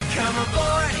Come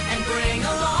aboard and bring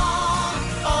along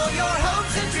all your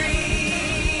hopes and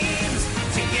dreams.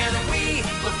 Together we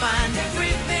will find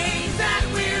everything that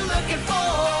we're looking for.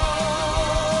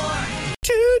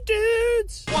 Two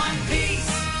dudes. One Piece.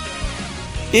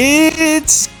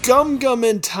 It's Gum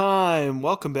time.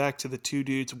 Welcome back to the Two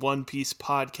Dudes One Piece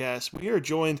podcast. We are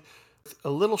joined with a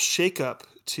little shakeup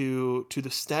to the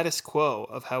status quo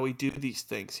of how we do these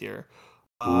things here.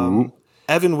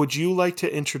 Evan, would you like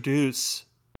to introduce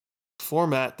the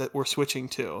format that we're switching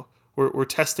to? We're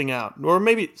testing out, or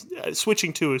maybe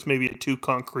switching to is maybe a too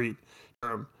concrete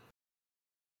term.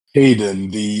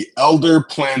 Hayden, the elder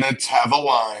planets have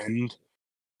aligned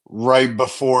right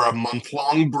before a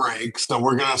month-long break, so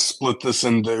we're going to split this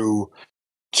into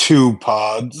two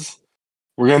pods.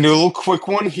 We're going to do a little quick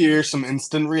one here, some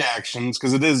instant reactions,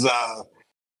 because it is a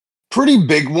pretty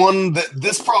big one.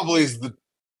 This probably is the...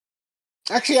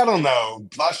 Actually, I don't know.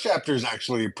 Last chapter is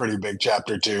actually a pretty big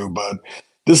chapter, too, but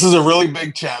this is a really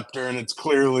big chapter, and it's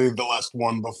clearly the last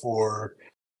one before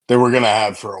that we're going to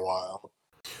have for a while.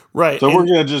 Right. So we're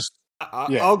going to just...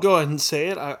 I'll go ahead and say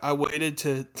it. I waited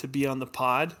to be on the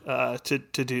pod to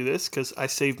do this because I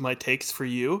saved my takes for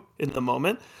you in the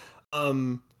moment.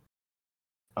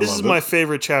 This is my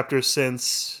favorite chapter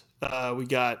since we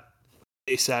got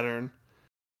a Saturn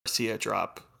Garcia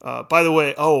drop. By the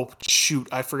way, oh shoot,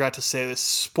 I forgot to say this.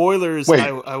 Spoilers.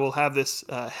 I will have this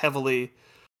heavily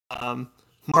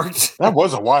marked. That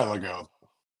was a while ago.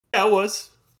 Yeah, it was.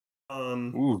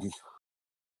 Ooh.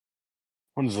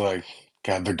 One's like,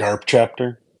 God, the Garp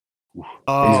chapter.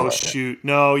 Oh, shoot.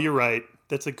 No, you're right.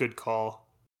 That's a good call.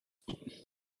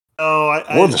 No,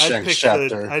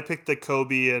 I picked the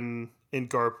Kobe and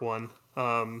Garp one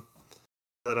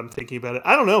that I'm thinking about it.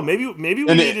 I don't know. Maybe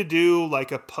we need to do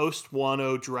like a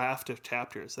post-Wano draft of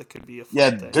chapters. That could be a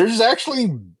fun thing. There's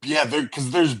actually, because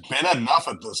there's been enough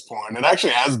at this point. It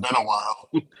actually has been a while.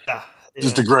 Yeah.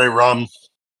 Just a great run.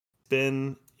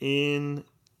 Been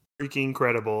freaking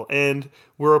incredible. And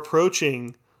we're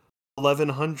approaching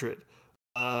 1100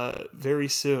 very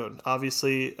soon.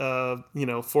 Obviously,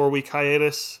 4-week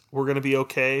hiatus. We're going to be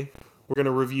okay. We're going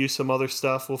to review some other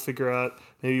stuff. We'll figure out,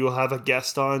 maybe we'll have a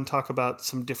guest on, talk about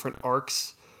some different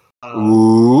arcs.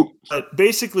 But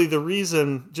basically the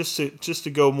reason, just to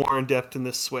go more in depth in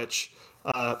this switch,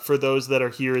 for those that are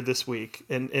here this week,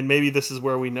 and maybe this is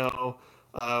where we know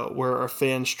where our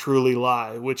fans truly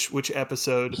lie, which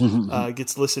episode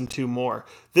gets listened to more.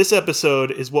 This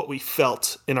episode is what we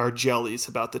felt in our jellies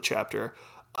about the chapter.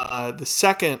 The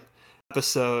second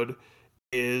episode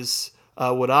is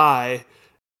what I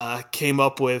came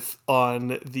up with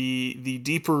on the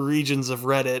deeper regions of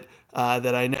Reddit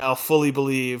that I now fully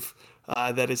believe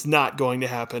that is not going to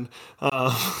happen.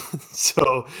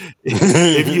 So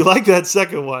if you like that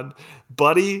second one,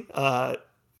 buddy,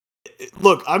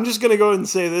 look, I'm just going to go ahead and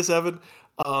say this, Evan.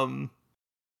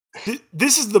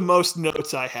 This is the most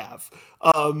notes I have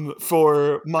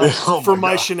for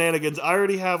my shenanigans. I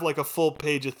already have like a full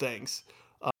page of things.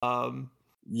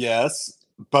 Yes,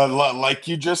 but like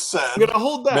you just said, I'm going to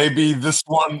hold back. Maybe this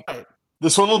one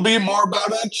will be more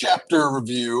about a chapter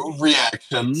review,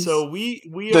 reactions. So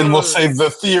we'll save the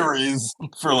theories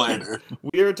for later.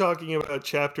 We are talking about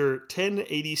chapter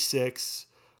 1086,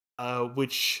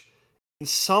 which in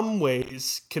some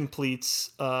ways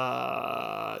completes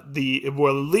at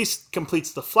least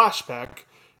completes the flashback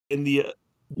in the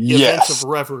events of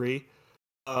Reverie.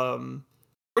 Where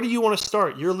do you want to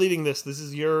start? You're leading this. This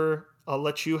is I'll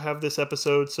let you have this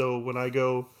episode. So when I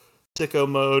go sicko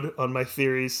mode on my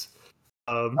theories,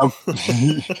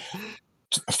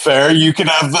 fair. You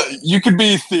could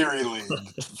be theory lead.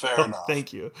 Fair enough.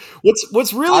 Thank you.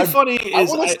 What's really funny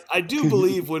is I do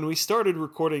believe when we started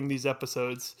recording these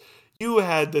episodes, you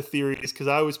had the theories because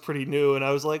I was pretty new, and I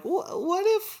was like, what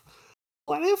if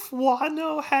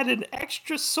Wano had an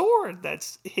extra sword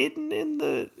that's hidden in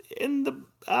the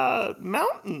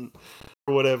mountain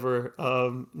or whatever?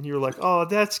 You're like, oh,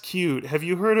 that's cute. Have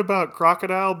you heard about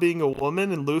Crocodile being a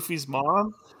woman and Luffy's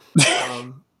mom?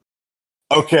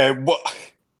 Okay, well,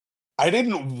 I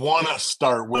didn't want to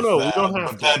start with that, we don't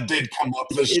have but that did come up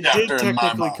this chapter in my mind. It did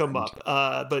technically come up,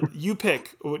 but you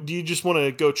pick. Do you just want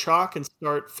to go chalk and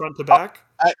start front to back?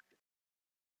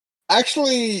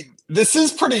 Actually, this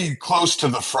is pretty close to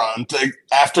the front.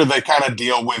 After they kind of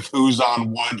deal with who's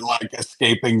on what, like,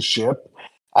 escaping ship.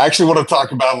 I actually want to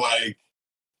talk about, like,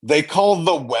 they call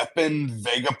the weapon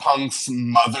Vegapunk's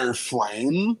Mother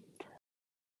Flame.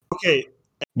 Okay.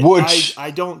 Which I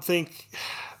don't think...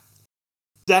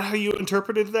 Is that how you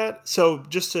interpreted that? So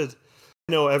just to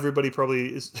know, everybody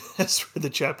probably has read the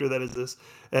chapter that is this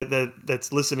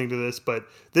that's listening to this, but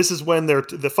this is when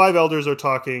the five elders are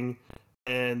talking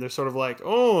and they're sort of like,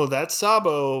 "Oh, that's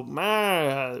Sabo,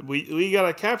 we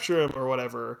gotta capture him or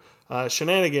whatever,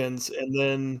 shenanigans." And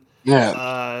then Yeah.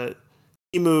 uh,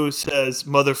 Emu says,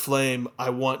 "Mother Flame, I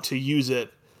want to use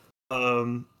it."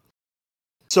 Um,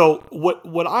 so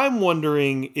what I'm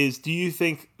wondering is, do you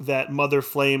think that Mother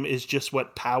Flame is just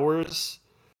what powers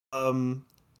um,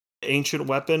 the ancient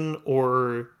weapon,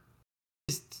 or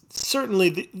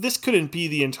certainly this couldn't be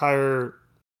the entire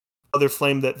Mother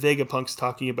Flame that Vegapunk's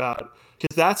talking about,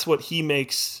 because that's what he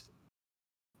makes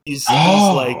these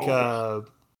like Oh.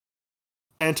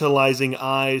 tantalizing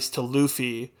eyes to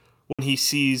Luffy when he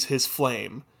sees his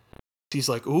flame. He's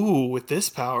like, "Ooh, with this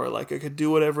power, like I could do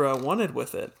whatever I wanted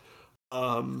with it."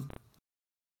 Um,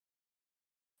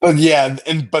 But yeah,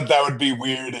 but that would be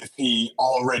weird if he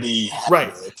already had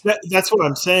right. it That's what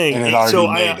I'm saying. and had already So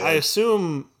made I it.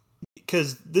 assume,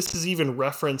 because this is even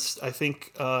referenced. I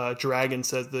think Dragon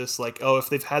says this, like, "Oh, if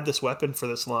they've had this weapon for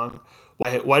this long,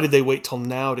 why did they wait till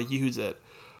now to use it?"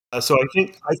 So I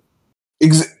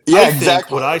Yeah,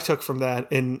 think what I exactly. took from that,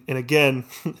 and again,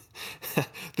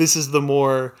 this is the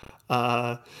more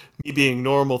me being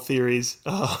normal theories.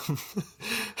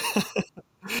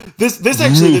 This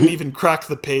actually didn't even crack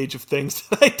the page of things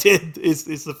that I did. Is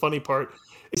the funny part?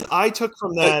 Is I took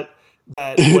from that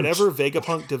whatever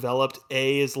Vegapunk developed,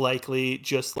 A is likely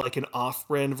just like an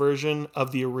off-brand version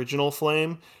of the original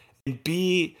Flame, and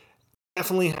B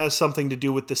definitely has something to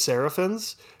do with the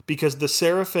Seraphins, because the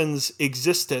Seraphins'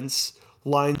 existence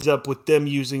lines up with them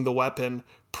using the weapon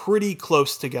pretty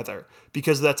close together,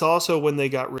 because that's also when they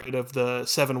got rid of the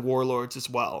seven warlords as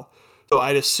well. So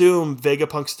I'd assume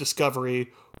Vegapunk's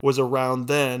discovery was around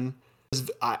then.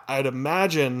 I'd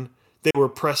imagine they were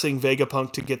pressing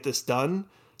Vegapunk to get this done.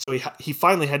 So he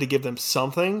finally had to give them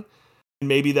something. And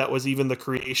maybe that was even the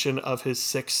creation of his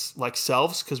six like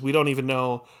selves, because we don't even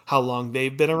know how long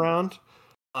they've been around.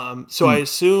 So I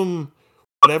assume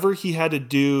whatever he had to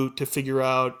do to figure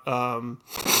out, oh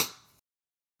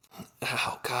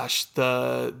gosh,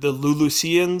 the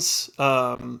Lulusians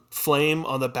flame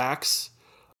on the backs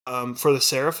for the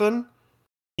Seraphim.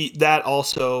 That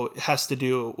also has to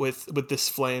do with this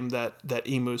flame that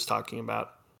Emu's talking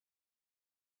about.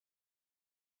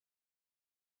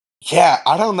 Yeah,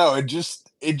 I don't know. It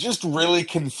just really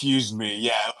confused me.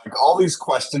 Yeah, like all these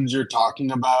questions you're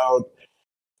talking about,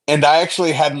 and I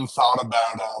actually hadn't thought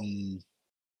about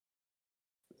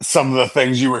some of the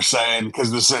things you were saying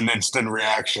because this is an instant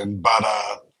reaction. But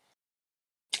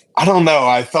I don't know.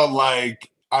 I felt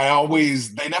like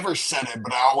they never said it,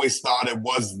 but I always thought it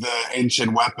was the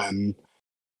ancient weapon.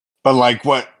 But like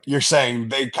what you're saying,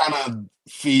 they kind of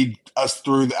feed us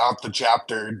throughout the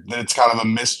chapter that it's kind of a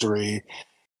mystery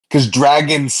because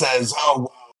Dragon says, "Oh,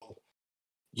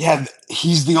 yeah,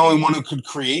 he's the only one who could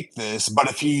create this. But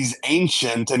if he's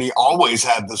ancient and he always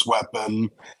had this weapon,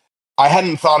 I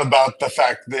hadn't thought about the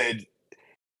fact that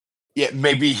yeah,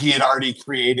 maybe he had already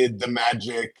created the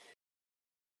magic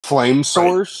flame Right.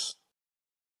 source.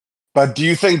 But do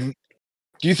you think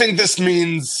this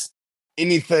means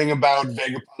anything about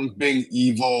Vegapunk being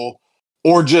evil,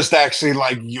 or just actually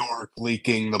like York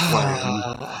leaking the plan,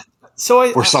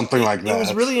 So or something like it was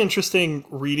that? really interesting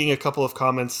reading a couple of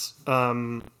comments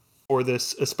for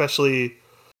this, especially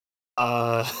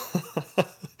uh,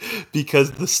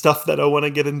 because the stuff that I want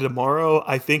to get into tomorrow,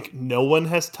 I think no one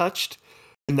has touched,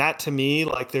 and that to me,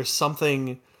 like, there's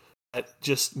something that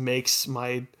just makes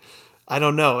my, I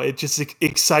don't know, it just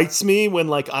excites me when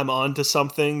like I'm on to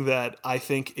something that I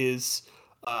think is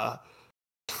uh,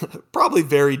 probably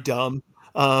very dumb.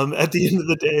 At the end of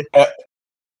the day, Uh,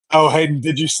 oh, Hayden,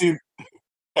 did you see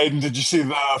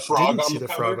the frog didn't on see the the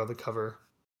frog cover? on the cover.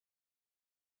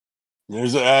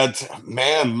 There's a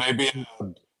man. Look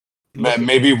at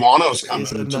Maybe me. Wano's Is coming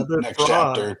to another next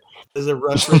frog. chapter. As a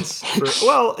reference for,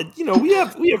 well, we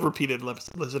have repeated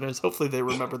listeners. Hopefully they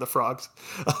remember the frogs.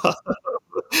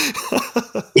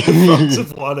 The frogs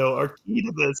of Wano are key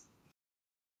to this.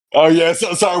 Oh yeah,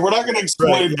 so sorry, we're not going to Right?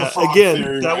 explain the Yeah. frog Again,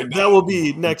 theory right that will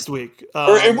be now. next week.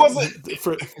 Or it wasn't.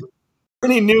 For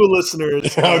any new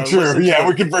listeners, Oh, true. listen to Yeah, the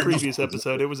we can bring the previous frogs up.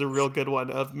 episode. It was a real good one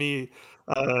of me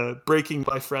breaking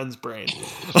my friend's brain.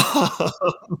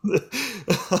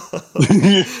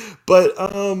 But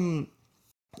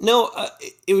no,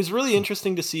 it was really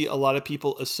interesting to see a lot of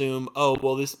people assume, oh,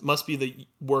 well, this must be the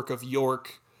work of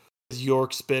York, because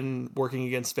York's been working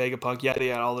against Vegapunk, yada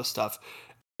yada, all this stuff,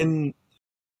 and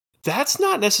that's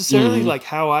not necessarily Mhm. like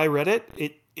how I read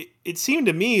it. It seemed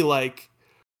to me like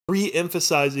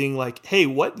re-emphasizing, like, hey,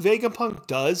 what Vegapunk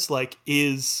does, like,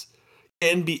 is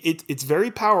can be it's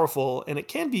very powerful and it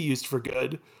can be used for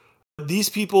good. These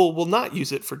people will not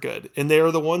use it for good, and they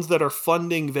are the ones that are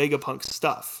funding Vegapunk's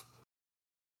stuff.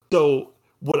 So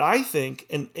what I think,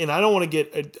 and I don't want to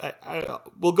get,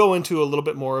 we'll go into a little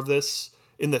bit more of this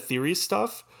in the theory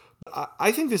stuff.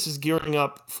 I think this is gearing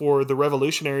up for the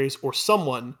revolutionaries or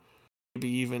someone, maybe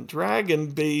even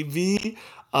Dragon Baby,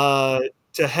 to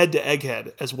head to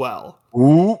Egghead as well.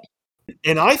 Ooh.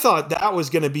 And I thought that was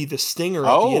going to be the stinger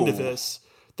at the end of Oh. this,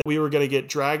 that we were going to get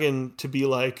Dragon to be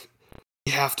like,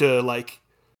 we have to like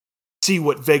see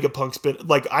what Vegapunk's been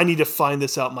like. I need to find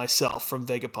this out myself from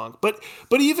Vegapunk. But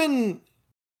even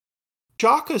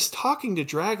Shaka's talking to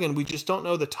Dragon, we just don't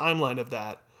know the timeline of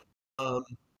that.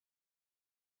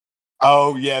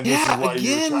 Oh yeah, this Yeah, is why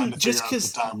you were trying again, to just figure out the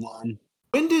because timeline.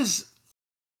 when does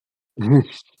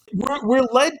we're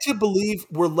led to believe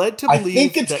I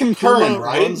think it's that concurrent, Kuma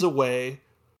right? runs away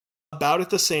about at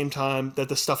the same time that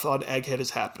the stuff on Egghead is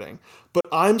happening. But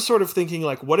I'm sort of thinking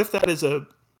like, what if that is a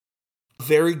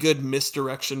very good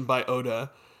misdirection by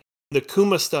Oda? The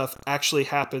Kuma stuff actually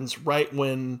happens right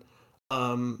when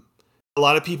a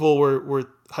lot of people were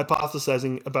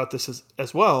hypothesizing about this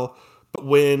as well. But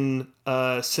when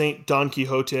Saint Don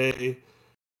Quixote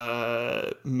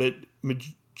Magisjard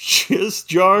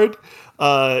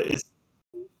is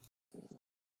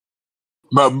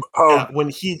But when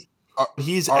he's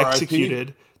R.I.P.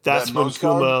 executed, that's That when most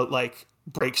guard? Kuma like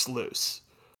breaks loose.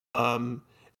 Um,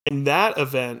 and that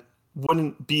event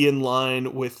wouldn't be in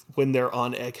line with when they're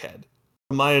on Egghead,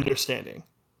 from my understanding.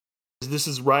 This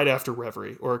is right after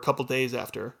Reverie, or a couple days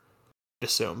after, I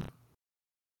assume.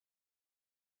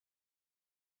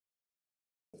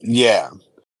 Yeah,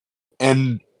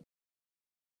 and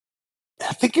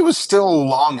I think it was still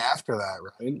long after that,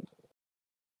 right?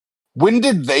 When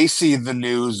did they see the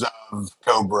news of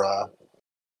Cobra?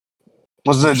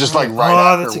 Wasn't it just like right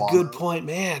Oh, after that's a good Wano? point,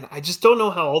 man. I just don't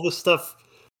know how all this stuff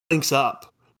links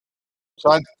up. So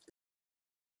One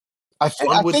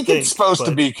I would think it's think, supposed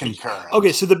to but be concurrent.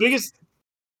 okay. So the biggest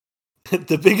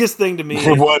the biggest thing to It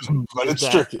me was, but is it's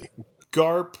that tricky.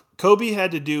 Kobe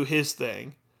had to do his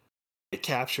thing, get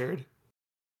captured,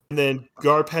 and then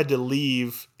Garp had to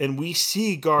leave, and we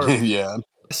see Garp Yeah.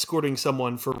 escorting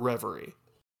someone for Reverie.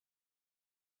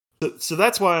 So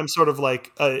that's why I'm sort of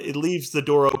like, it leaves the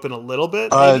door open a little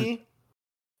bit, Uh maybe,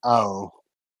 oh.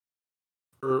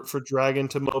 for Dragon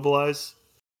to mobilize.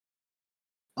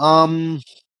 Um.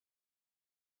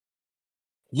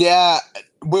 Yeah,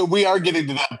 we are getting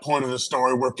to that point of the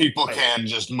story where people Right. can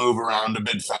just move around a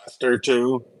bit faster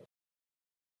too.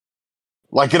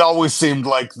 Like it always seemed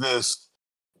like this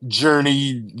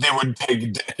journey that would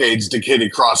take decades to get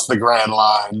across the Grand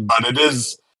Line, but it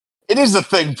is a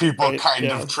thing people Right. kind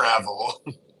Yeah. of travel.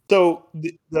 So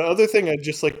the other thing I'd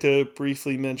just like to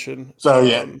briefly mention. So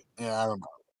yeah, I don't know.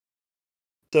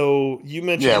 So you Yeah,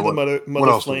 mentioned the what mother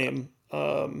else we got? flame,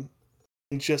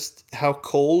 and just how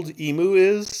cold Emu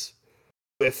is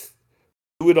with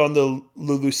do it on the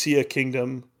Lulusia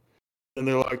Kingdom, and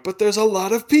they're like, "But there's a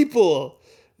lot of people."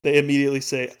 They immediately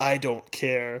say, "I don't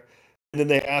care," and then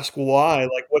they ask why,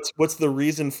 like, "What's the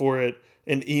reason for it?"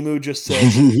 And Emu just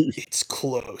says, "It's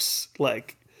close."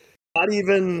 Like, not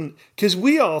even because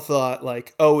we all thought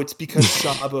like, "Oh, it's because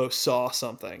Sabo saw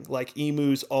something." Like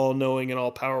Emu's all knowing and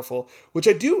all powerful, which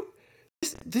I do.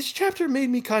 This chapter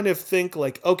made me kind of think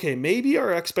like, okay, maybe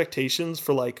our expectations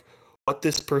for like what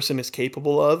this person is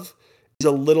capable of is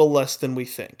a little less than we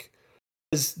think.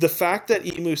 Is the fact that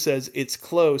Emu says it's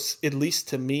close, at least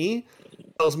to me,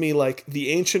 tells me like the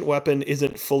ancient weapon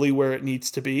isn't fully where it needs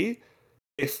to be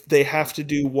if they have to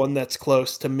do one that's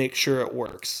close to make sure it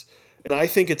works. And I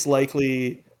think it's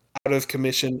likely out of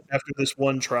commission after this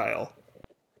one trial.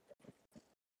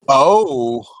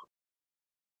 Oh,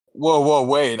 whoa,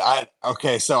 wait. I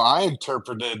okay, so I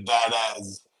interpreted that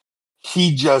as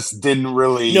he just didn't No,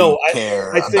 really I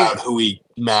care think about who he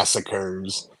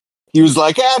massacres. He was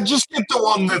like, just get the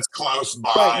one that's close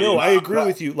right. by, No, I agree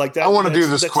with you. Like I that. want to do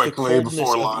this That's the quickly coldness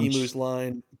before of lunch. Emu's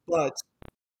line. But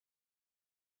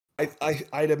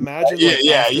I'd imagine Yeah, like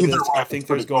yeah, after either this, I way, it's think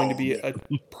there's pretty going to cold. be a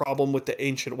problem with the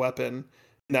ancient weapon,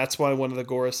 and that's why one of the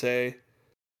Gorosei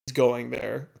is going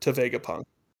there to Vegapunk.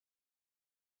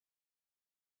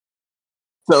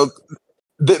 So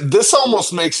this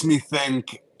almost makes me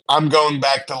think I'm going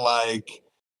back to like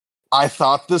I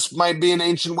thought this might be an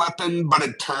ancient weapon, but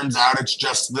it turns out it's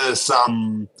just this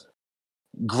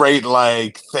great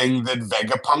like thing that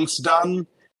Vegapunk's done.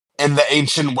 And the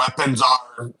ancient weapons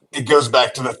are it goes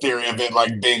back to the theory of it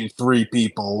like being three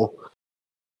people.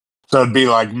 So it'd be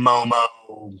like Momo,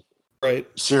 Right.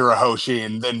 Shirahoshi,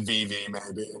 and then Vivi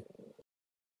maybe.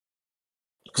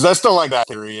 Because I still like that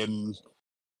theory, and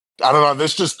I don't know.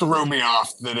 This just threw me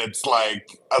off that it's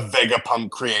like a Vegapunk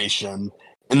creation,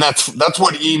 and that's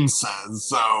what Eames says.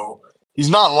 So he's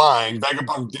not lying.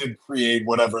 Vegapunk did create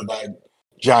whatever that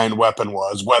giant weapon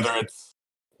was, whether it's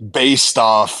based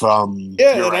off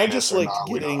Yeah, and I just Uranus or liked not.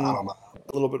 I getting don't know.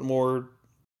 a little bit more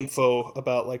info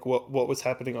about like what was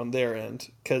happening on their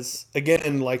end, because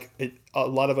again, like a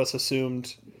lot of us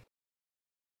assumed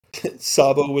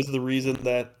Sabo was the reason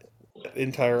that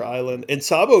entire island, and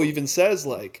Sabo even says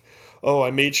like, "Oh,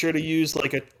 I made sure to use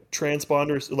like a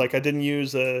transponder, like I didn't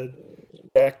use a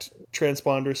direct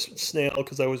transponder snail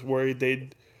because I was worried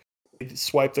they'd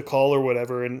swipe the call or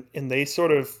whatever," and they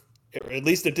sort of, or at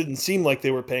least it didn't seem like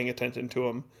they were paying attention to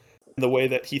him in the way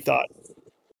that he thought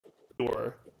they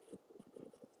were.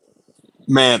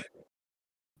 Man,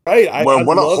 Right. I well,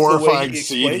 what a love the way horrifying he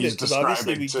scene explained it he's because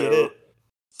obviously describing we get too. it.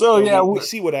 So You know, yeah, we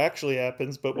see what actually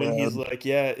happens, but when yeah. he's like,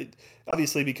 yeah,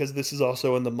 obviously because this is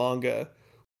also in the manga,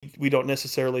 we don't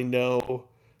necessarily know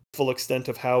full extent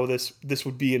of how this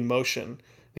would be in motion.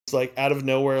 It's like out of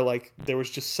nowhere, like there was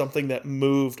just something that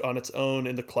moved on its own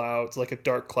in the clouds, like a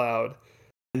dark cloud,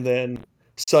 and then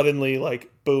suddenly,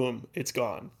 like boom, it's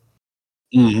gone.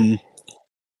 Mhm.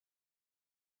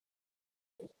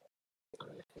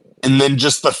 And then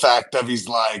just the fact of he's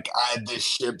like, I had this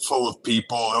ship full of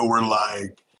people who were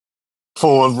like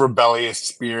full of rebellious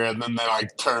spirit, and then they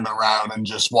like turn around and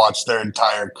just watch their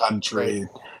entire Right. country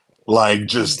like And,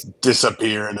 just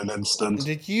disappear in an and instant.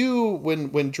 did you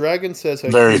when Dragon says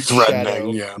a Very huge threatening,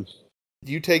 shadow, yeah.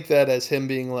 do you take that as him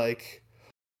being like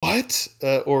what,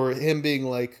 or him being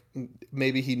like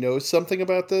maybe he knows something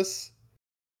about this?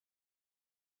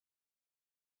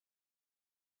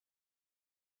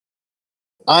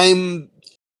 I'm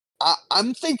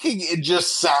I'm thinking it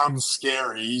just sounds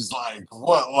scary. He's like,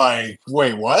 what? Like,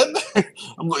 wait, what?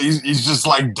 He's just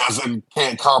like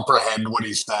can't comprehend what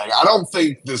he's saying. I don't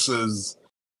think this is.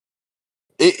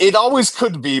 It always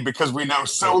could be because we know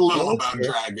so Right. little No, that's about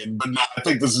fair. Dragon, but no, I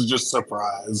think this is just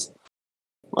surprise.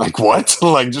 Like what?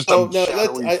 Like just Oh a no, that's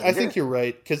shadowy I figure? think you're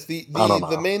right because the I the don't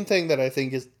the know. main thing that I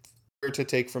think is fair to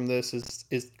take from this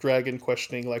is Dragon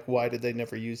questioning like why did they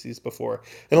never use these before,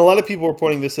 and a lot of people were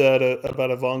pointing this out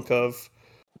about Ivankov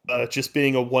just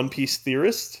being a One Piece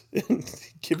theorist and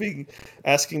giving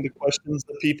asking the questions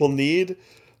that people need.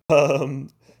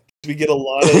 Um, we get a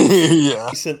lot of Yeah.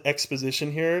 decent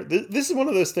exposition here. This is one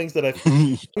of those things that I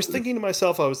was thinking to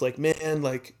myself. I was like, man,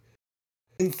 like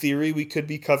in theory we could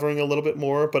be covering a little bit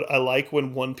more, but I like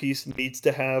when One Piece needs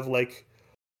to have like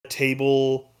a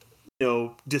table,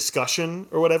 discussion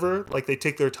or whatever. Like they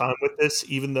take their time with this,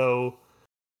 even though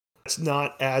it's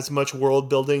not as much world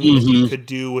building as you Hmm. could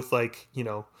do with like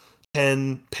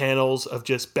 10 panels of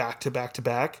just back to back to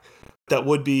back. That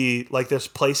would be like there's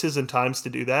places and times to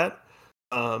do that.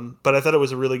 But I thought it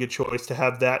was a really good choice to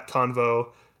have that convo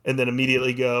and then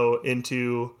immediately go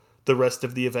into the rest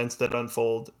of the events that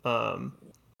unfold. But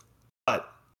where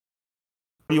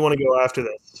do you want to go after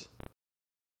this?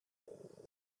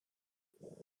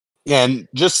 And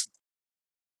just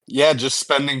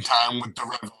spending time with the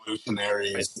Right.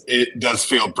 revolutionaries, it does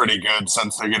feel pretty good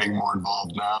since they're getting more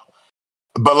involved now.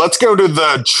 But let's go to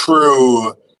the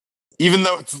true, even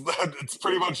though it's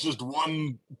pretty much just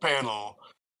one panel,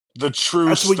 the true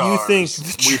That's what you think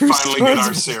stars. the We true finally get stars our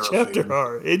of this chapter Seraphine.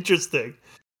 are. Interesting.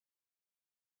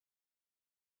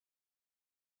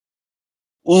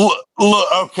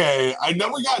 Okay, I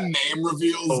know we got name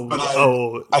reveals, Oh, but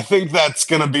oh, I think that's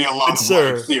gonna be a lot good of like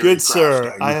sir, theory good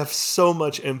sir. I crafting have so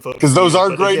much info because for those you, are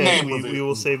but great again, name we will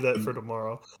reveals. save that But for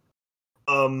tomorrow.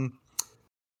 Um,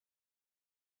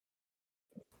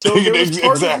 so there was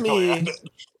part of exactly, me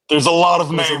there's a lot of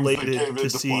that was names that elated came to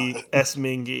into see play. S.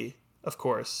 Mingy, of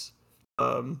course,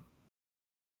 um,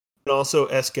 and also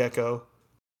S. Gecko.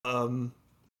 And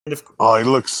if Oh, he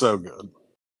looks so good.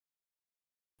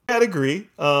 I'd agree.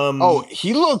 Oh,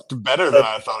 he looked better than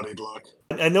I thought he'd look.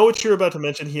 I know what you're about to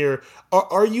mention here.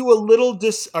 Are you a little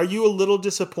Are you a little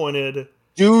disappointed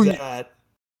Do that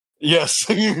yes.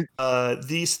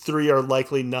 these three are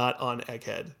likely not on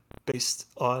Egghead, based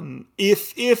on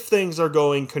if things are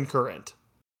going concurrent?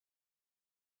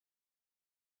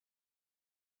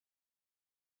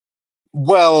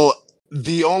 Well,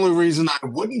 the only reason I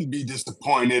wouldn't be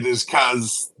disappointed is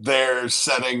because they're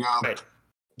setting up Right.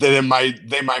 that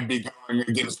they might be going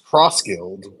against Cross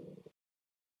Guild.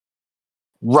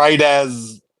 Right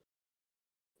as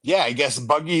yeah, I guess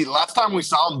Buggy last time we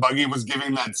saw him, Buggy was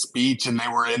giving that speech and they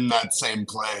were in that same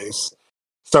place.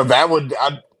 So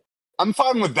I'm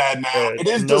fine with that now. It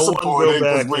is No one go disappointing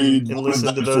because back we and wanted listen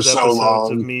to that for those so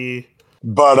episodes of long. me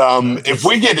But if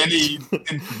we just get any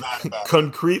hint of that back,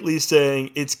 concretely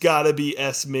saying it's got to be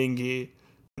S. Mingy,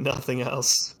 nothing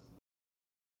else.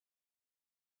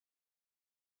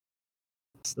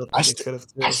 Still I, think it could have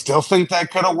I too. still think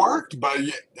that could have worked, but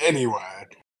anyway.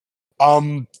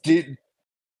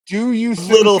 Do you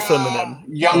think Little feminine.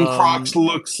 young Crocs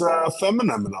looks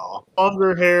feminine at all?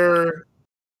 Longer hair.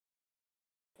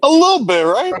 A little bit,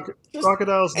 right?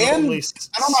 Crocodile's normally And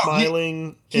I don't know.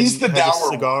 smiling He's and the has a dour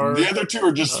one. The cigar. other two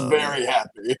are just very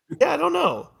happy. Yeah, I don't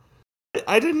know.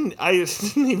 I didn't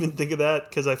even think of that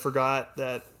because I forgot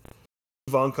that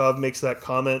Ivankov makes that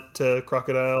comment to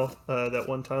Crocodile that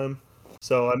one time.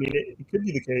 So I mean, it could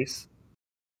be the case.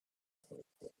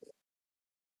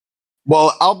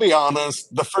 Well, I'll be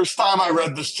honest. The first time I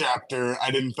read this chapter, I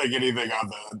didn't think anything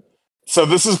of it. So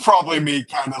this is probably me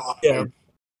kind of Yeah.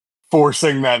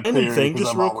 forcing that Random theory thing, because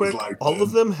just I've real always quick. liked All it.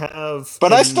 of them have,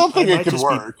 But I and still think it might could just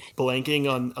work. be blanking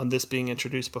on this being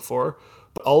introduced before.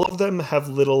 But all of them have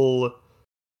little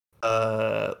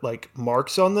like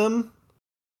marks on them,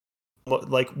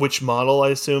 like which model I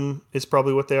assume is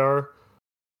probably what they are.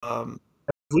 Have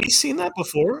we seen that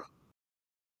before?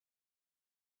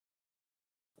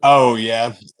 Oh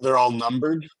yeah, they're all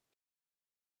numbered.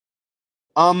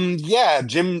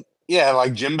 Yeah,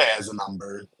 like Jimbei has a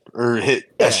number or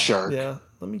hit S Yeah, shark. yeah.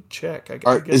 Let me check. I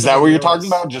guess Is I that what didn't you're talking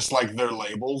realize. about? Just like their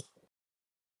labels?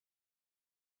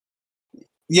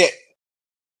 Yeah,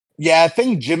 yeah. I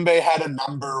think Jimbei had a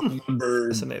number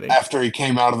Fascinating. after he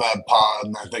came out of that pod,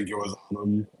 and I think it was on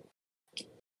him.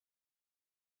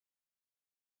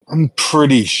 I'm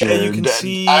pretty Yeah, sure. you can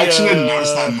see. I actually didn't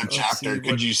notice that in the Let's chapter. see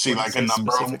Could you see what it like a says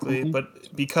number on specifically, them?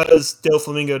 but because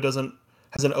Doflamingo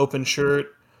has an open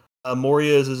shirt,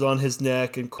 Moria's is on his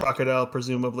neck, and Crocodile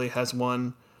presumably has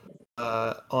one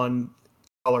on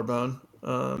collarbone.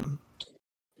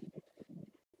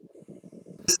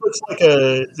 This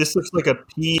looks like a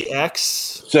PX.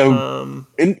 So,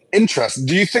 interest.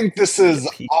 Do you think this is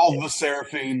P- all the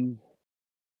Seraphine?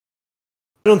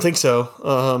 I don't think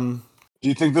so. Do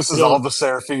you think this is all the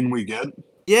Seraphine we get?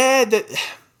 Yeah,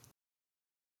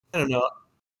 I don't know.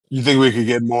 You think we could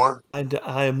get more?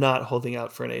 I am not holding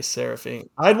out for an Ace Seraphine.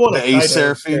 I'd want The a Ace Kaido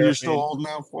Seraphine you're still Seraphine. holding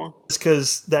out for? Just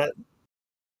because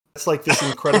that's like this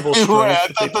incredible Right, strength I that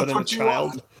they thought put that's in a what you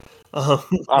child.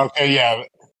 Okay, yeah,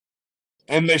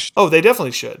 and Oh, they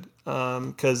definitely should.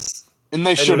 Because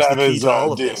they should Kaido's the have key his to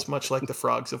all of deal. this, much like the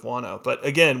frogs of Wano. But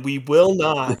again, we will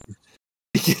not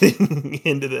be getting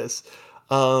into this.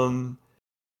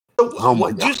 Oh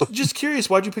my god! Just curious,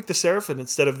 why'd you pick the Seraphim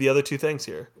instead of the other two things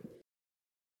here?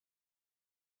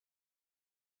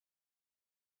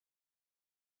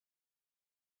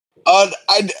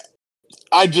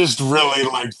 I just really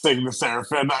like seeing the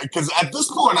Seraphim because at this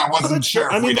point I Oh, wasn't that's fair.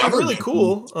 sure I if mean, we'd they're ever really get them.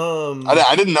 cool.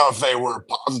 I didn't know if they were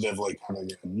positively coming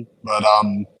in, but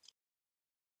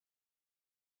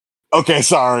Okay,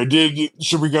 sorry.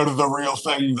 Should we go to the real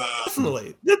thing?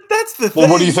 Definitely. That's the Well, thing.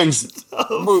 what do you think?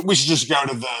 Stuff. We should just go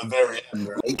to the very end,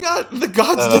 right? We got the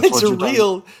God's That's Knights what are you're talking.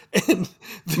 real, and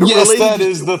they're Yes, related that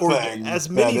is to, the or thing. as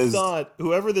That many is. thought,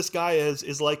 whoever this guy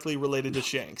is likely related to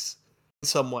Shanks in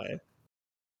some way.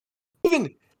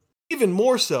 Even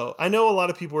more so. I know a lot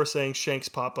of people are saying Shanks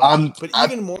Papa, but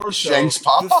even more Shanks so,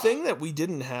 the Papa. thing that we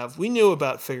didn't have, we knew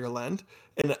about Figureland,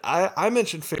 and I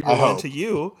mentioned I Figureland hope. to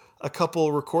you a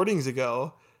couple recordings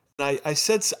ago. And I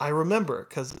said, I remember,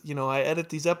 because, I edit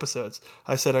these episodes.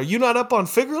 I said, are you not up on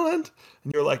Figureland?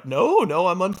 And you're like, no,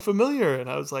 I'm unfamiliar. And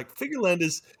I was like, Figureland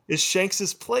is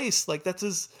Shanks's place. Like, that's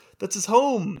his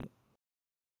home.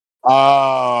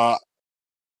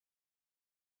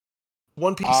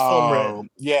 One Piece film red.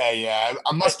 Yeah.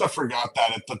 I must have forgot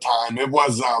that at the time. It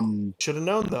was Should have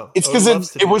known, though. It's Oda because loves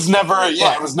to it do was this stuff. never. Yeah,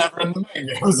 But, it was never in the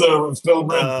manga. It was a film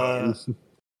red thing.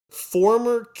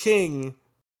 Former king.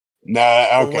 Nah,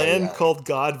 A land called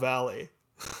God Valley.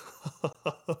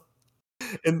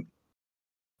 and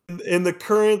the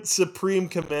current supreme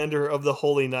commander of the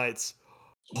Holy Knights.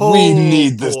 We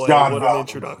need this boy, God what Valley an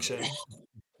introduction. movie.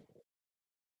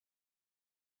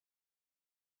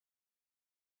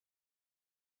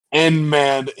 And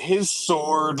man, his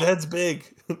sword, His head's big.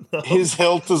 his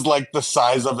hilt is like the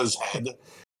size of his head.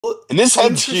 And his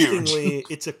head's huge. Interestingly,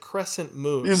 it's a crescent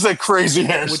moon. He's a crazy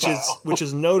hairstyle. Which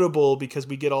is notable because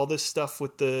we get all this stuff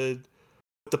with the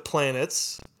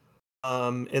planets.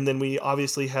 And then we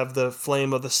obviously have the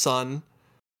flame of the sun,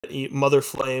 mother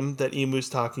flame that Emu's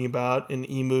talking about, and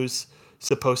Emu's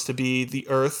supposed to be the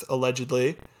Earth,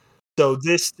 allegedly. So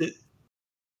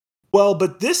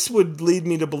but this would lead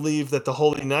me to believe that the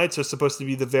Holy Knights are supposed to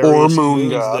be the various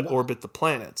moons that orbit the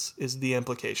planets, is the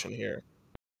implication here.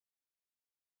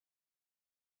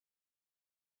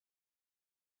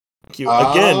 Thank you.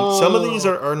 Again, some of these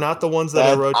are not the ones that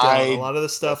I wrote down. A lot of the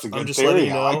stuff, I'm just letting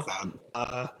you know.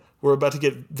 Like we're about to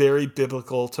get very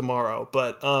biblical tomorrow,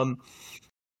 but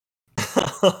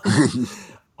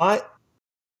I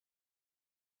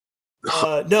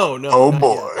no, Oh, not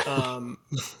boy. yet.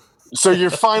 So you're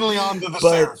finally on to the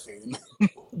But Seraphine.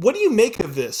 what do you make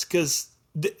of this? Because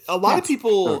a lot of Yes.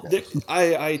 people, Okay.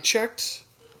 I checked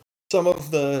some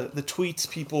of the tweets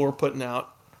people were putting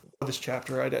out for this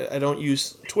chapter. I don't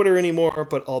use Twitter anymore,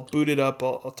 but I'll boot it up.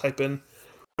 I'll type in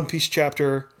One Piece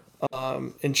chapter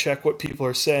and check what people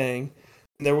are saying.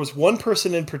 And there was one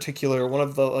person in particular, one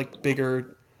of the like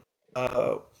bigger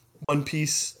One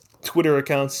Piece Twitter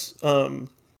accounts,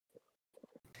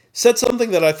 said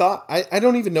something that I thought I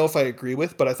don't even know if I agree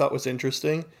with, but I thought was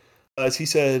interesting. As he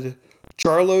said,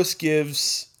 Charlos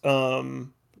gives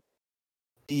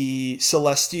the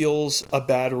Celestials a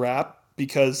bad rap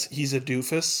because he's a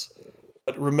doofus.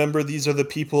 But remember, these are the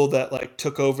people that like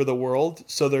took over the world,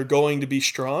 so they're going to be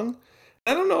strong.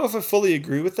 I don't know if I fully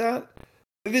agree with that.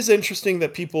 It is interesting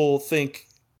that people think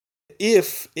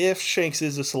if Shanks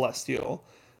is a Celestial,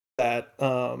 that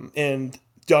and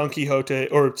Don Quixote,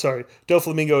 or sorry,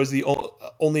 Doflamingo is the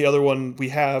only other one we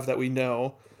have that we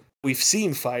know we've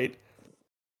seen fight.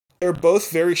 They're both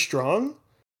very strong,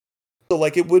 so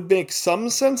like it would make some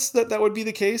sense that that would be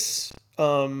the case.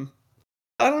 I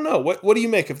don't know. What do you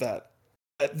make of that?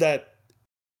 That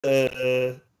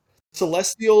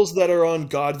Celestials that are on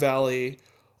God Valley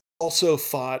also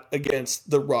fought against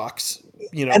the Rock's,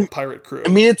 And pirate crew. I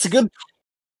mean, it's a good.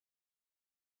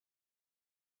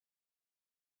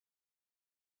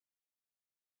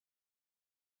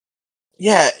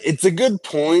 Yeah, it's a good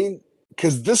point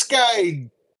because this guy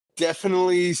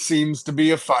definitely seems to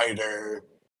be a fighter.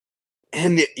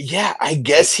 And yeah, I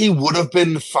guess he would have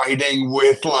been fighting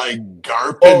with like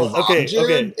Garp and Well, okay, Roger.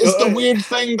 okay. Is the weird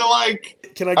thing to like.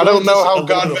 Can I I go don't into know how a little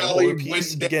God bit of lore Valley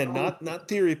piece went again? down. Not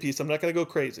theory piece. I'm not gonna go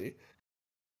crazy.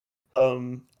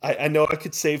 I know I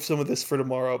could save some of this for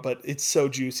tomorrow, but it's so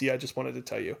juicy. I just wanted to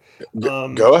tell you.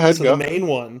 Go ahead, So the go. main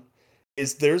one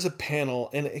is there's a panel,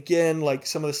 and again, like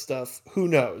some of the stuff, who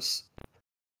knows?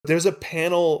 There's a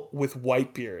panel with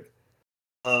Whitebeard.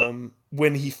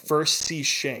 When he first sees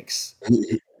Shanks, and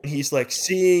he's like,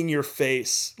 seeing your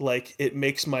face, like it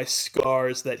makes my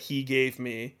scars that he gave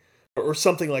me, or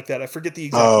something like that. I forget the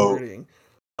exact Oh, wording.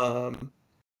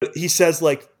 But he says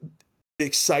like it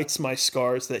excites my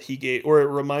scars that he gave, or it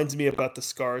reminds me about the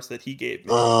scars that he gave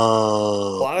me. A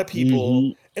lot of people,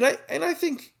 mhm. and I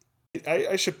think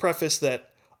I should preface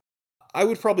that I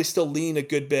would probably still lean a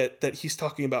good bit that he's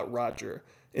talking about Roger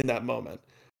in that moment.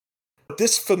 But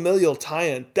this familial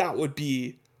tie-in, that would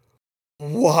be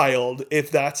wild if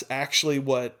that's actually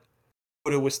what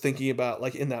Oda was thinking about,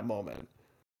 like in that moment.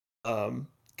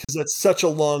 Because that's such a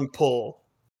long pull.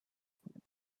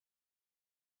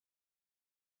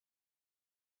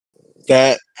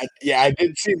 Yeah, I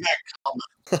did see that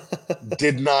comment.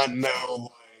 Did not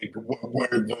know like where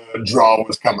the draw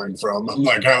was coming from. I'm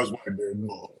like, how's Whitebeard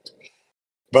involved?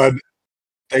 But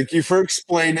thank you for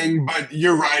explaining. But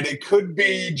you're right. It could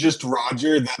be just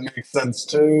Roger. That makes sense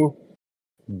too.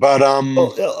 But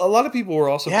Well, a lot of people were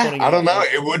also yeah, pointing I don't out know.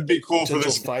 like It would be cool for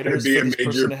potential this guy to fighters be for a this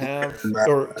person major to player have in that.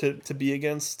 or to be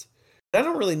against. I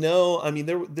don't really know. I mean,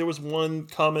 there was one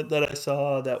comment that I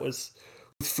saw that was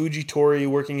with Fujitori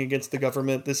working against the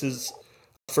government. This is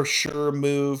for sure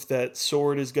move that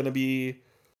Sword is going to be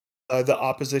the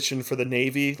opposition for the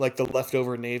Navy, like the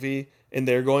leftover Navy, and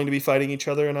they're going to be fighting each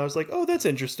other. And I was like, oh, that's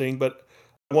interesting. But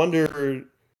I wonder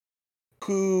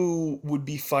who would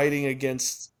be fighting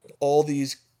against all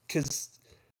these, because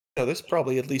there's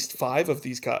probably at least five of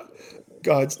these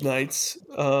God's Knights.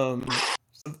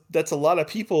 That's a lot of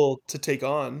people to take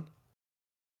on.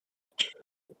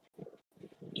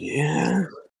 Yeah.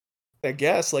 I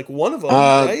guess like one of them,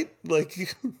 Uh, right?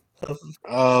 Like,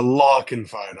 Law can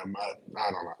fight him.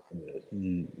 I don't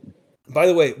know. by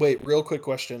the way, wait, real quick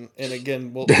question, and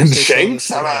again, we'll save some of this Shanks?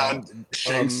 for tomorrow.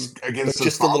 Shanks But against his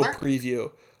just a little father?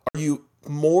 preview: are you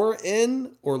more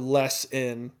in or less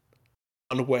in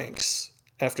on Wanks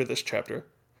after this chapter?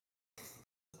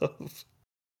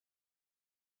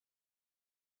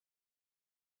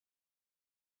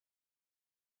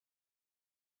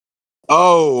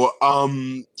 Oh,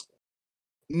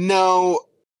 no,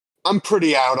 I'm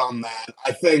pretty out on that.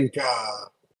 I think, God,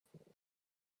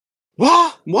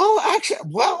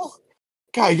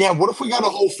 yeah, what if we got a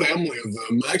whole family of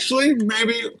them? Actually,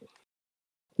 maybe,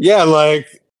 yeah, like,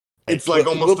 Right, it's like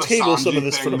we'll almost a table some of Sanji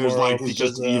this for thing. There's tomorrow like his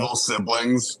just because evil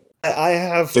siblings I that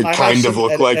have kind of some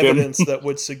look like him. evidence that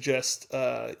would suggest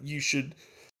people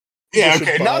Yeah, should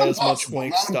okay, buy as much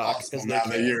Wank not stock impossible as they now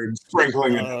that can. you're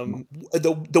sprinkling it in.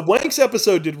 The Wanks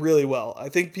episode did really well. I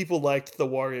think people liked the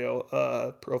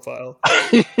Wario profile.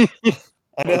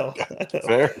 I know.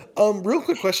 Fair. Real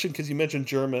quick question, because you mentioned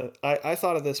Germa. I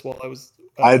thought of this while I was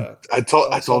I while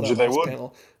I saw told you that they last would.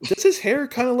 panel. Does his hair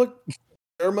kind of look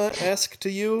Germa-esque to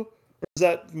you? Or is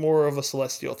that more of a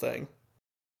celestial thing?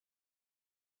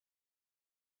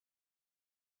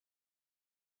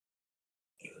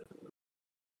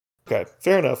 Okay,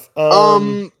 fair enough.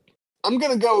 I'm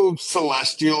gonna go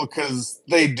celestial because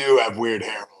they do have weird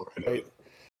hair already. Right.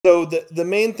 So the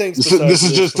main things This besides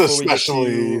is just before we get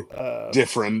especially to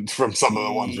different from some of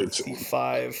the ones we've the seen.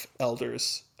 five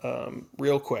elders,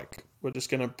 real quick. We're just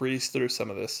gonna breeze through some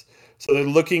of this. So they're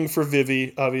looking for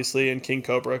Vivi, obviously, and King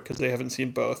Cobra because they haven't seen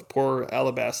both. Poor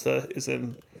Alabasta is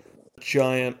in a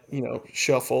giant,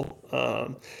 shuffle.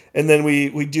 And then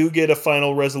we do get a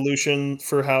final resolution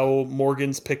for how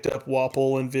Morgan's picked up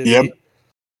Wapple and Vivi. Yep.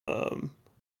 Um,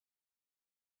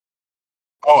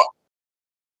 Oh,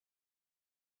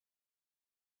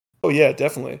 oh yeah,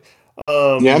 definitely.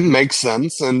 yeah, makes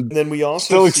sense. And And then we also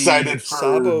still see excited for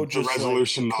Sabo the just like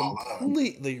resolution and all that.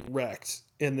 completely wrecked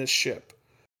in this ship,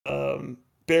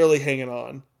 barely hanging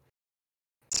on.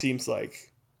 Seems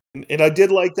like, and I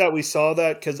did like that we saw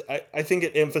that because I think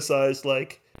it emphasized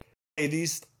like, hey,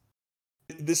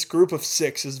 this group of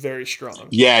 6 is very strong.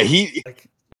 Yeah, Like,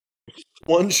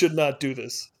 one should not do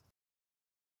this.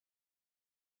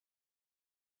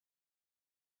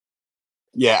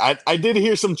 yeah, I did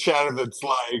hear some chatter that's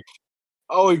like,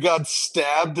 oh, he got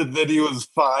stabbed and then he was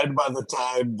fine by the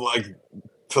time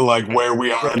where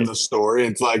we are in Right. the story.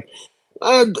 It's like,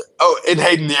 and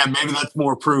Hayden, yeah, maybe that's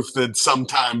more proof that some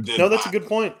time did No, that's a pass. good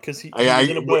point because he was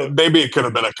in a boat. Maybe it could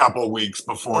have been a couple weeks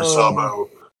before Um. Sabo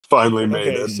finally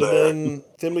made Okay, it so there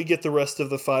then we get the rest of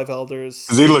the 5 elders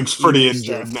because he doing looks pretty emo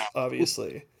injured stuff, now.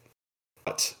 obviously.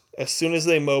 But as soon as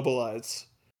they mobilize,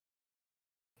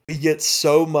 we get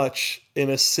so much in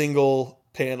a single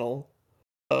panel.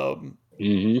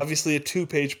 Mm-hmm. Obviously a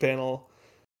 2-page panel.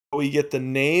 We get the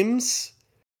names,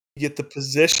 we get the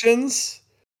positions,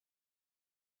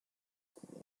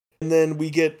 and then we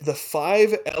get the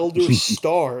 5 elder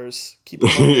stars. Keep in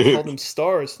mind they call them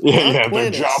stars, not Yeah, their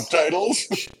planets. job titles.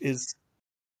 Which is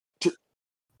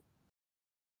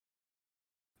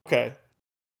okay.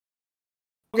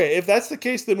 Okay, if that's the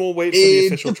case, then we'll wait for the It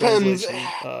official depends. translation,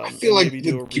 I feel and like maybe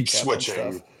do a it keeps recap on stuff.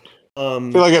 switching. I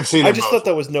feel like I've seen I it just both thought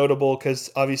that was notable because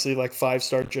obviously, like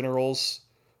 5-star generals,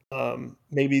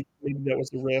 maybe that was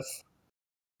the riff.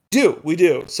 We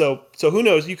do. So who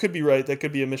knows? You could be right. That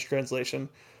could be a mistranslation.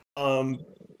 Um,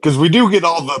 because we do get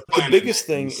all the the planet biggest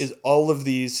thing names. is all of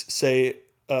these say,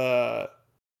 no.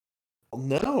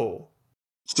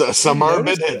 So, some are a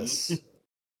bit Notice hidden. this.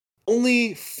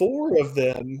 Only 4 of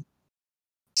them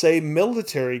say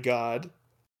military god.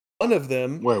 One of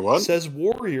them Wait, what? says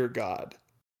warrior god.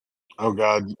 Oh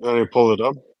God, let me pull it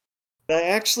up. I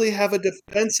actually have a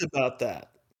defense about that.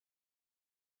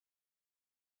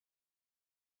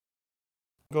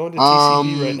 I'm going to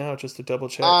TCB right now just to double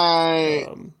check. I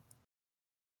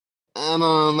don't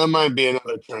know. That might be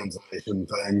another translation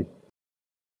thing.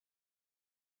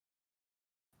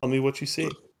 Tell me what you see.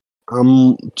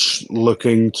 I'm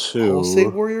looking All say too.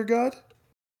 warrior god?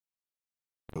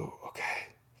 Oh, okay.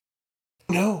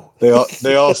 No.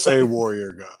 They all say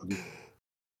warrior god.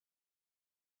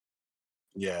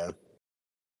 Yeah.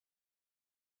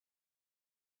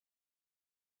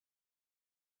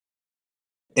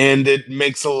 And it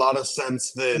makes a lot of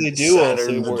sense that They do all say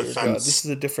Saturn, the warrior god. This defense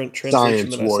is a different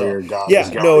translation science than I saw. warrior god, is Yeah,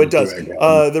 going no, it to does. again.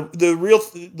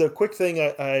 The quick thing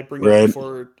I bring up Right.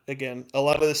 before, again, a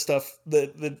lot of this stuff,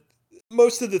 the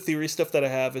most of the theory stuff that I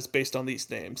have is based on these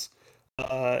names,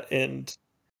 and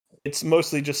it's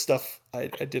mostly just stuff I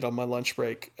did on my lunch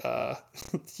break.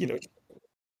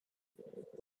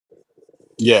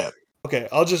 Yeah. Okay,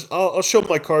 I'll show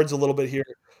my cards a little bit here.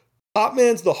 Top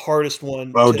Man's the hardest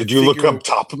one Oh, to did you look figure up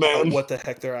Top out Man? what the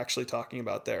heck they're actually talking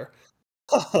about there.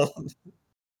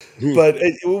 But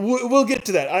we'll get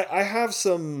to that. I have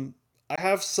some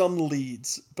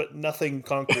leads, but nothing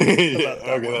concrete about that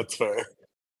Okay, one. that's fair.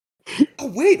 Oh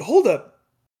wait, hold up.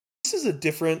 This is a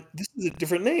different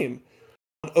name.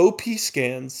 On OP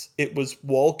scans, it was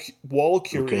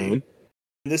Walkyrie. Okay.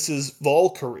 This is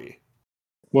Valkyrie.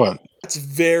 What? That's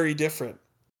very different.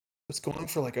 It's going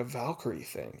for like a Valkyrie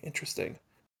thing. Interesting.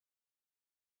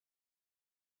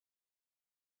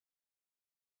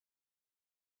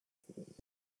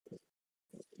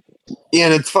 Yeah,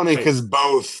 and it's funny Right. because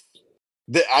both.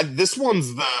 This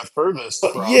one's the furthest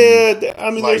from. Yeah,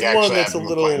 I mean, there's one actually that's a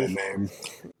having a planet little name.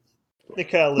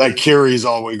 technicality. That Curie's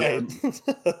all we get.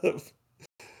 Right.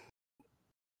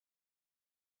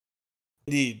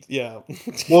 Indeed, yeah.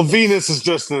 Well, Venus is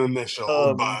just an initial,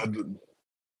 Um,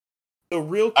 but So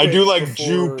real I quick do like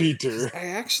before, because Jupiter.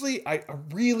 I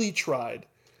really tried.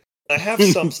 I have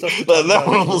some stuff to talk That about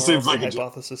one almost tomorrow seems for like a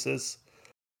joke.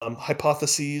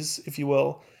 hypotheses, if you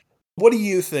will. What do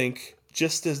you think?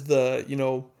 Just as the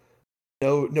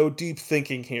no deep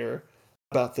thinking here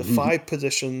about the five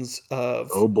positions of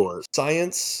Oh boy.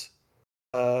 science,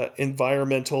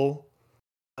 environmental,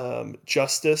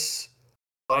 justice,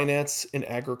 finance, and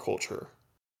agriculture.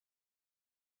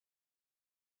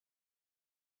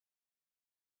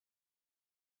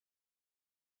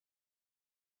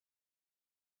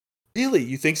 Really,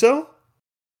 you think so?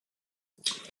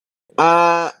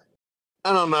 I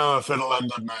don't know if it'll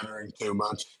end up mattering too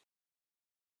much.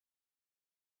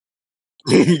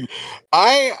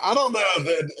 I don't know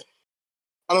that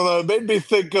I don't know. It made me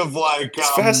think of like It's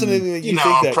fascinating that you think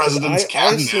a that, because president's I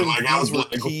cabinet. assumed Like I these was were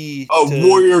like, key a to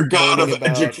warrior god learning of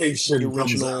about the education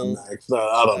comes down original, next.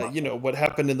 I don't know. what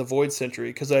happened in the Void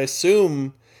Century. Because I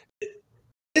assume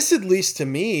this, at least to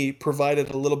me, provided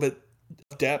a little bit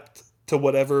of depth to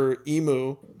whatever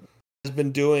Emu has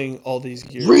been doing all these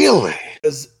years. Really?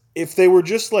 Because if they were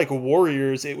just like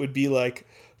warriors, it would be like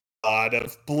God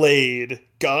of blade,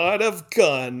 God of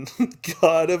gun,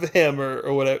 God of hammer,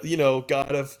 or whatever,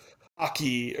 God of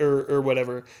hockey, or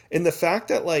whatever. And the fact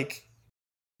that, like,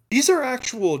 these are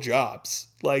actual jobs,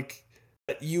 like,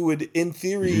 that you would, in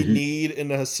theory, Mhm. need in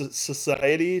a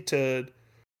society to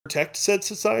protect said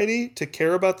society, to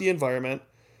care about the environment,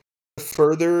 to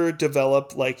further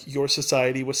develop, like, your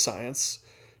society with science,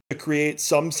 to create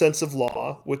some sense of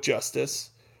law with justice,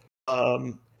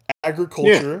 um, Yeah.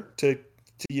 agriculture to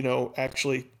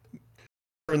actually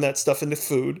turn that stuff into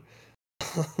food.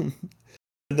 And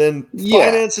then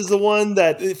Yeah. finance is the one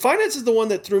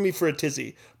that threw me for a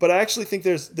tizzy. But I actually think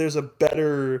there's a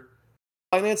better,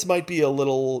 finance might be a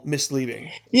little misleading,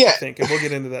 I Yeah. think, and we'll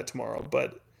get into that tomorrow.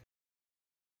 But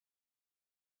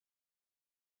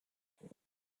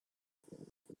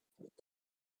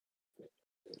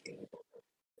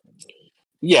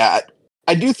Yeah.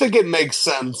 I do think it makes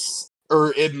sense,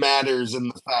 or it matters in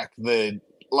the fact that,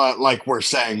 like we're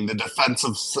saying,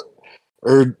 the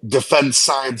or defense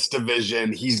science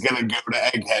division, he's gonna go to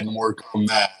Egghead and work on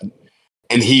that,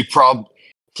 and he's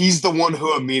the one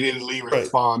who immediately right,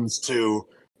 responds to,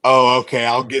 "Oh, okay,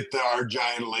 I'll get our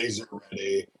giant laser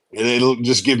ready, and it'll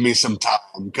just give me some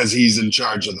time because he's in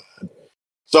charge of that."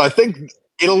 So I think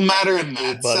it'll matter in oh,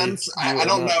 that buddy, sense. you I are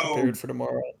don't not know prepared for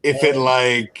tomorrow. if it Um,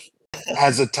 like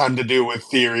has a ton to do with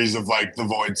theories of like the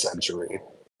void century.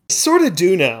 Sort of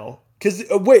do now, because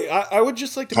wait, I would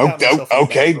just like to pat myself on the back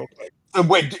Okay. real quick.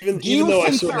 Wait, Even do even you though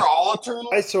think they're all eternal?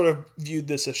 I sort of viewed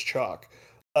this as chalk.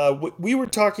 We were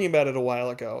talking about it a while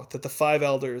ago, that the five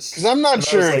elders, Because I'm not and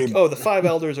I was sure like, any. oh, the five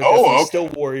elders are definitely Oh, still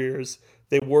okay. warriors.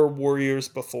 They were warriors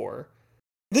before.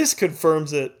 This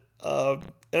confirms it, and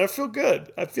I feel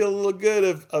good. I feel a little good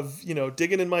of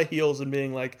digging in my heels and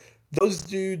being like, those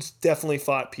dudes definitely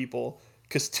fought people,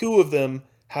 because two of them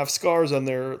have scars on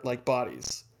their, like,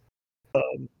 bodies.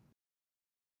 Um,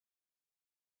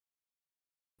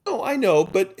 no, I know,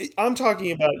 but I'm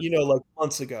talking about, like,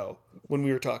 months ago when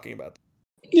we were talking about.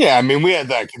 Yeah, I mean, we had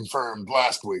that confirmed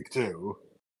last week too.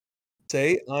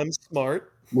 Say I'm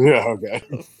smart. Yeah, okay.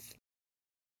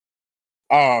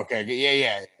 Oh, okay. Yeah,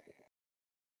 yeah.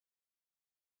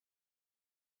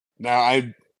 Now I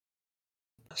You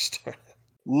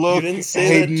look, didn't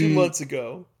say that two Hayden, months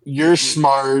ago. you're You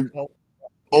smart. help here.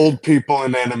 Old people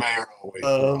in anime are always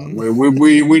wrong. Um,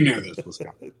 We knew this was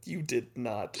you did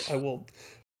not. I will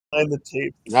find the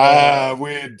tape.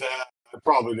 coming. I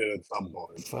probably did at some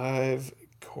point. Five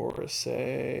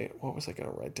Coruscant. What was I going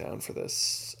to write down for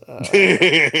this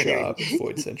Okay, job in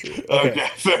Void Century? Okay,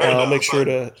 fair I'll make enough. sure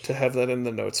to have that in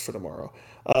the notes for tomorrow.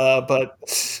 But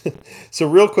so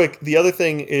real quick, the other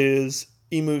thing is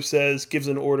Emu gives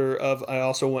an order of, I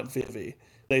also want Vivi.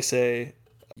 They say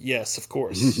yes, of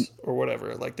course, or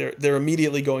whatever. Like, they're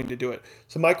immediately going to do it.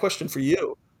 So my question for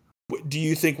you: do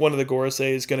you think one of the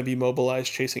Gorosei is going to be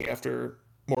mobilized chasing after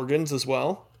Morgans as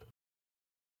well?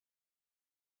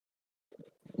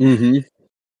 hmm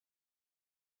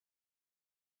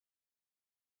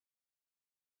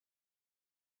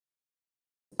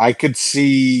I could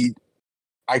see,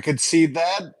 I could see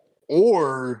that,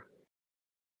 or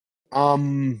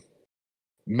um,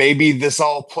 maybe this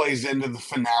all plays into the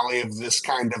finale of this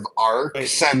kind of arc, Right.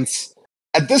 since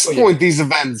at this Oh yeah. point these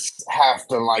events have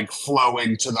to like flow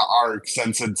into the arc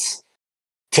since it's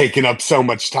taken up so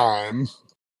much time.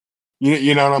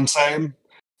 You know what I'm saying?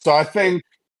 So I think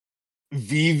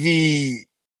Vivi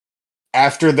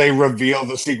after they reveal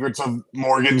the secrets of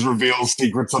Morgan's reveals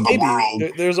secrets of the Maybe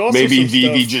world, there's also maybe some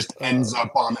Vivi stuff. just ends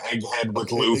up on Egghead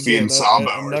with Okay, Luffy again, and Sabo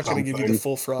I'm or not going to give you the something.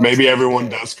 full frog. Maybe story everyone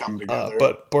today. does come together.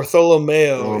 But I Bartholomew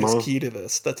don't is know. key to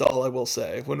this. That's all I will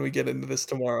say when we get into this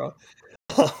tomorrow.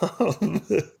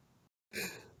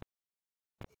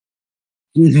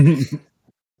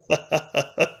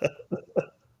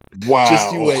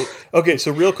 Just you Wow. wait. Okay,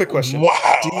 so real quick question.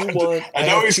 Wow. Do you want I I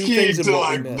know have he's two keying things in to what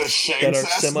we like the missed that Shanks are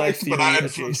aspect, but semi-theory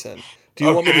adjacent. Do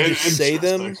you want me to okay, just say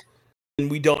them interesting.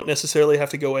 and we don't necessarily have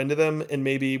to go into them and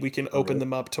maybe we can open Okay.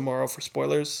 them up tomorrow for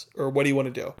spoilers? Or what do you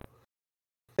want to do?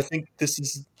 I think this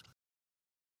is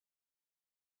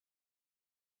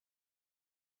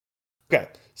okay.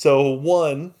 So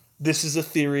one, this is a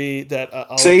theory that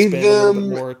I'll Say expand a little bit them,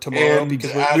 more tomorrow and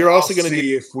because we're I'll also going to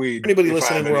do see anybody if I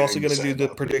listening. have We're also anything to going to say do the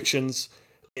about them. predictions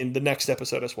in the next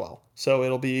episode as well. So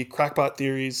it'll be crackpot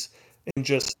theories and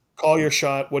just call your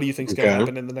shot. What do you think's going to Okay.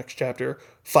 happen in the next chapter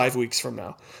 5 weeks from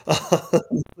now?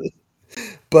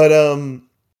 But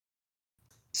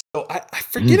so I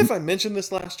forget if I mentioned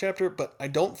this last chapter, but I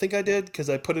don't think I did because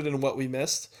I put it in what we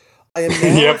missed. I am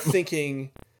now Yep.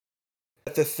 thinking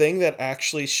that the thing that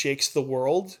actually shakes the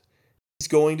world is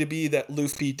going to be that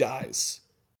Luffy dies.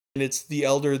 And it's the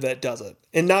elder that does it.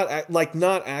 And not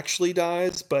actually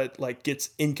dies, but like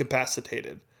gets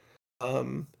incapacitated.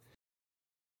 Um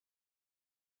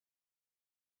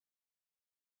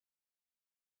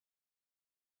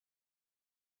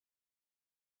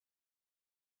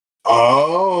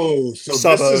Oh, so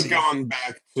this is Sabaody. going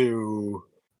back to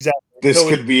Exactly. this So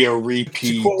could be a to quote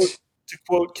repeat to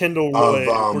quote Kendall of Roy,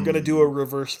 we're gonna do a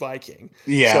reverse Viking.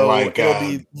 yeah, So like it'll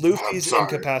be I'm Luffy's sorry. Yeah,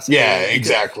 incapacitated because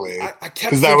exactly. I kept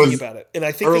Because that thinking was about it, and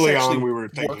I think this early on actually we were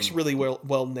works thinking really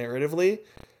well narratively.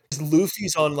 Because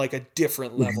Luffy's on like a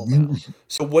different level now.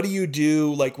 So what do you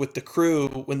do like with the crew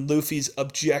when Luffy's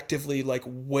objectively like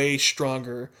way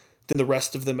stronger than the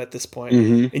rest of them at this point,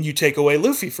 hmm and you take away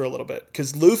Luffy for a little bit?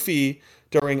 Because Luffy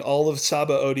during all of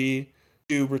Sabaody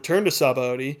to return to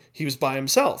Sabaody, he was by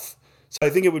himself. So I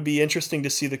think it would be interesting to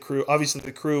see the crew. Obviously,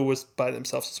 the crew was by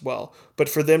themselves as well, but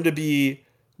for them to be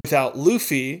without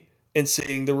Luffy and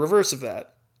seeing the reverse of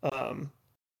that.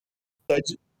 I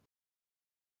j-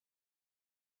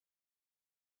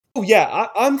 oh yeah,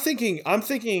 I'm thinking. I'm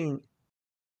thinking.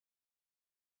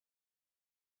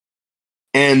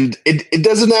 And it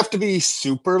doesn't have to be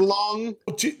super long.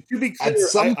 To be At clear,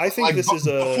 some I point, think this is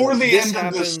before the this end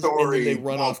of the happens and then they story,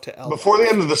 run well, off to before the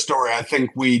Elbaf. end of the story, I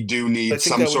think we do I need think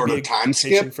some that would sort be of a time location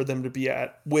skip for them to be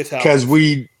at without because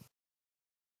Luffy.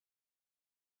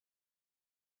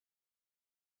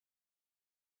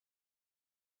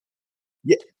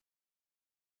 yeah,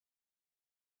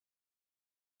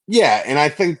 yeah, and I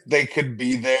think they could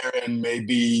be there and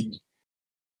maybe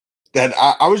that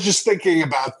I was just thinking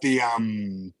about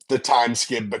the time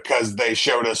skip because they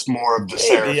showed us more of the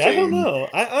Maybe I don't Seraphim know.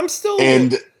 I'm still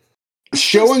and still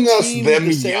showing us team. them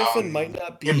The Seraphim might young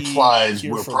not be implies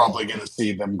here we're for probably long. going to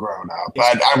see them grown up.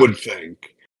 Exactly. I would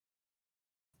think.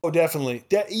 Oh, definitely.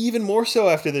 Even more so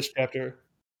after this chapter.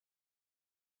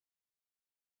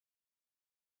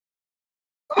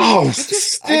 Oh, I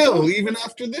still, don't even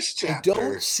after this I don't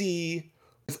chapter, see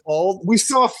with all we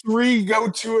saw three go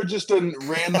to just a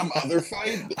random other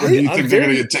fight, or do you I'm think they're going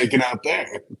to very get taken out there?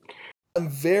 I'm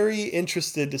very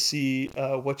interested to see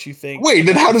what you think Wait,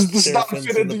 then about how the does this not fit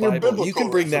seraphims in the into your Bible. You can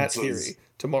biblical bring that references? theory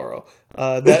tomorrow.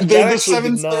 That They're the actually did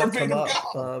seven not come seraphim of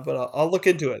up, God. but I'll look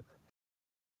into it.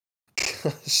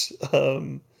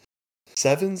 um,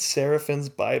 Seven Seraphims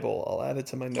Bible. I'll add it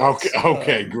to my Okay, notes.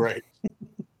 okay, great.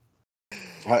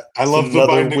 I It's love the another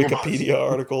binding of Wikipedia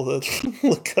Isaac. article to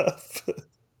look up.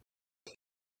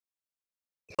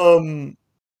 Um,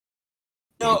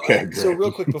 no, Okay, so great.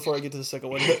 real quick before I get to the second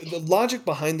one, the logic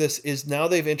behind this is now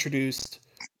they've introduced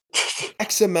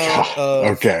X amount God,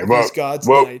 of okay, these gods'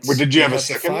 well, knights. did you We have a have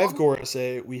the second five one?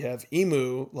 Gorosei. We have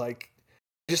Emu. Like,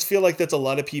 I just feel like that's a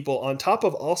lot of people on top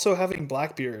of also having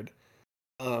Blackbeard.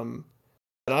 Um,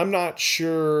 and I'm not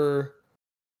sure.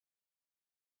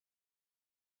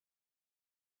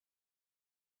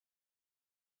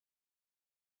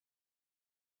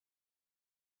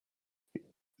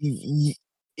 Y-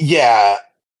 Yeah,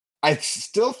 I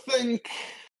still think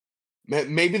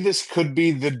maybe this could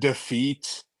be the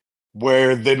defeat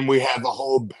where then we have a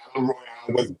whole battle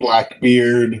royale with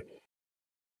Blackbeard,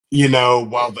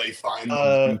 while they find the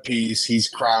Uh, One Piece, he's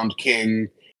crowned king,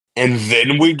 and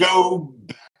then we go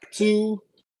back to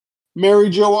Mary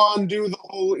Joanne do the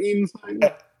whole Eam thing.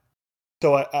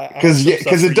 so I have Because some yeah,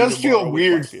 stuff because for it you does feel tomorrow with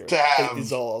weird Blackbeard. to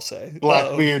Is have all I'll say.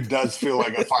 Blackbeard does feel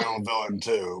like a final villain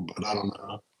too, but I don't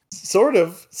know. Sort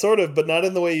of, but not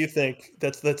in the way you think.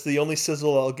 That's the only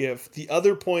sizzle I'll give. The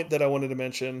other point that I wanted to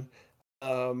mention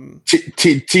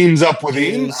Teams up with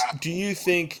Ian. is do you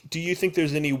think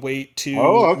there's any weight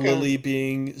Oh, to okay. Lily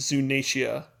being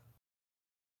Zoonatia?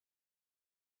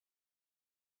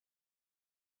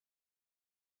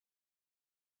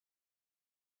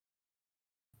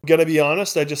 Gonna be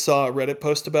honest, I just saw a Reddit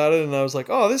post about it and I was like,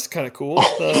 "Oh, this is kind of cool,"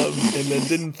 and then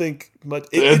didn't think much.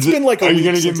 It's been like a Are you week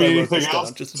going to give since I me wrote anything this else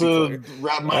down, just to be to clear.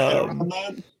 wrap my head around Um,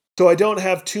 that? so I don't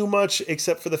have too much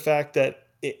except for the fact that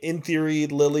in theory,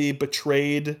 Lily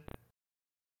betrayed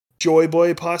Joy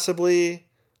Boy possibly.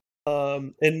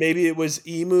 And maybe it was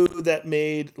Emu that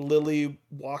made Lily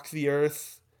walk the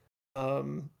earth.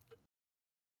 Um,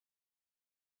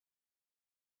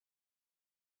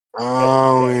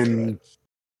 Oh, right. and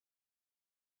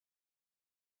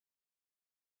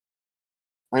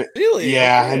Really?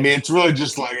 yeah, I Okay. mean, it's really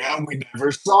just like, we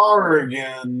never saw her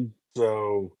again.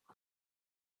 So,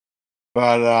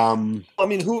 but I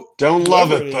mean, don't love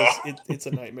whoever it it though. is, it's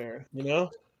a nightmare, you know?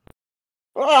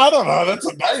 Well, I don't know. That's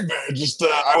a nightmare. Just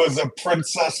I was a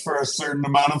princess for a certain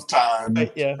amount of time,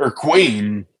 Right, yeah. or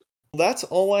queen, That's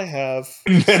all I have.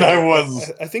 and then I So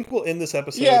was. I think we'll end this Yeah,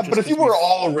 episode but just if you because were we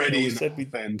already an said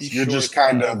we'd be elephant, you're just short.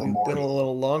 kind of We've been a immortal.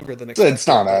 little longer than It's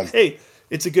expected, not but as hey,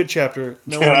 it's a good chapter.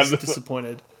 No one's good.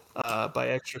 disappointed by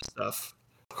extra stuff,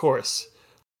 of course.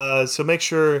 So make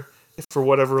sure, if for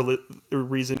whatever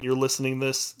reason you're listening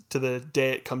this to the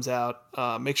day it comes out,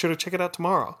 make sure to check it out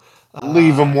tomorrow,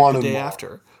 Leave them the wanting day more.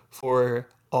 after, for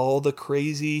all the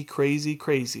crazies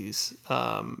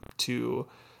to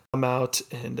come out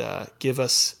and give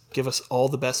us all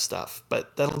the best stuff.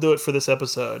 But that'll do it for this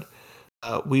episode.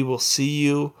 We will see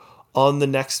you on the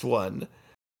next one.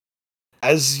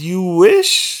 As you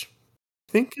wish.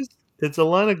 I think it's a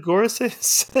line of Gora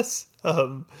says.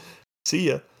 See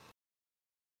ya.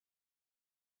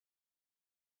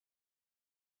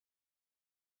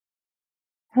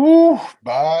 Whew,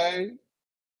 bye.